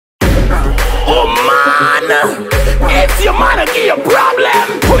man. If your man give you a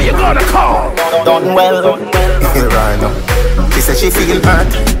problem, who you gonna call? Done well. Right now. She said she feel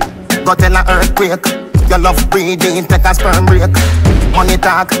hurt. Go tell her earthquake. Your love breathing, take a sperm break. Money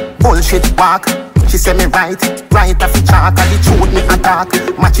talk, bullshit walk. She say me right off the chalk. And the truth me attack,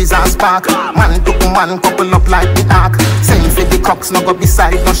 matches and spark. Man to man, couple up like the ark. Send for the crooks, no go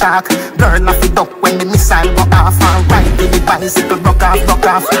beside no shark. Girl off the duck when the missile go off. And right till the bicycle broke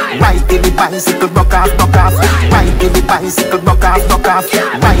off. Right till the bicycle broke off. Right till the bicycle broke off.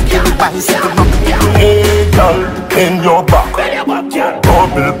 Right till the bicycle broke off. Hey girl, in your back,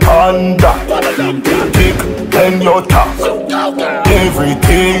 double panda. Kick in your top,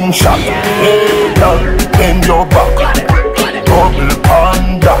 everything shot. Hey girl, in your back, double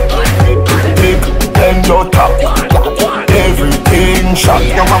panda. Kick in your top, everything shot.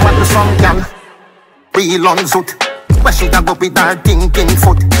 Yo, I want the some gal, real on zoot. Where she da go with her thinking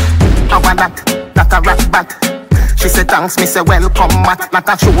foot. I want that a rat bat. She said thanks, me say welcome mat. Like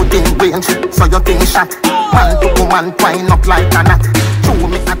a shooting range, so you think shot. Man to woman twine up like a knot. True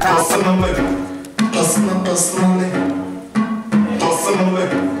me a dance. Personally.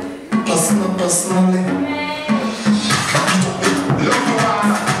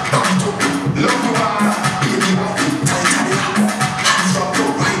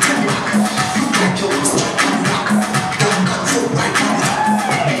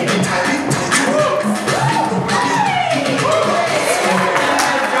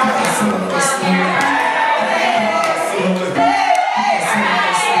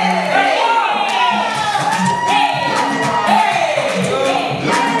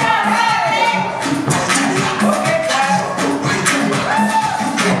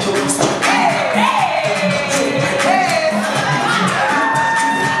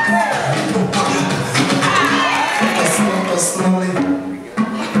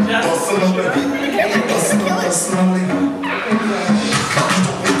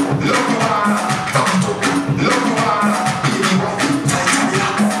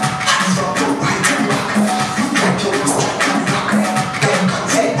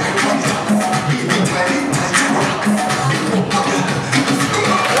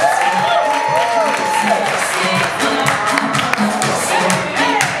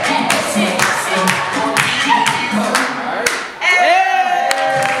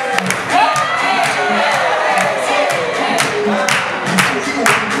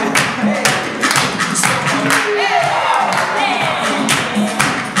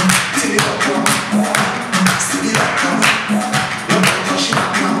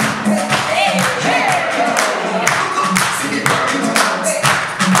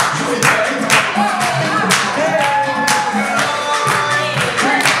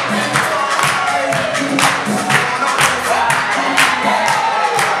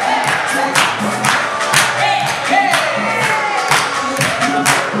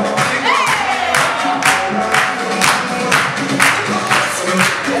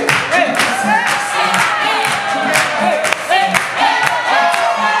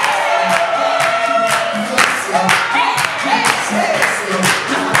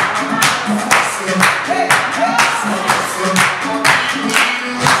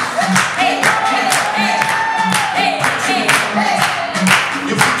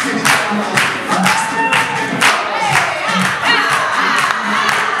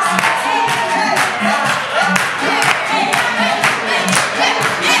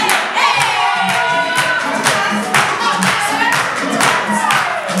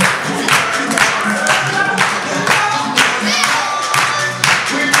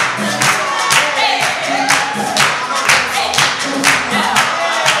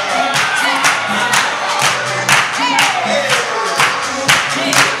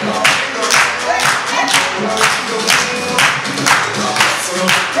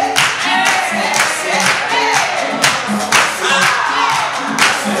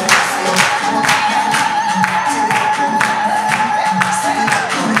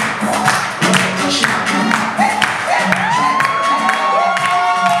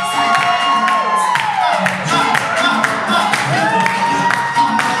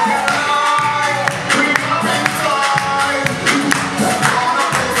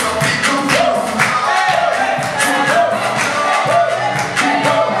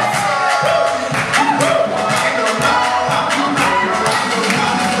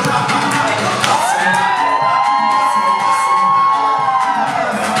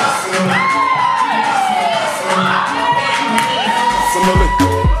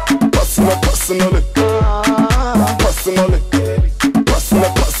 Personally,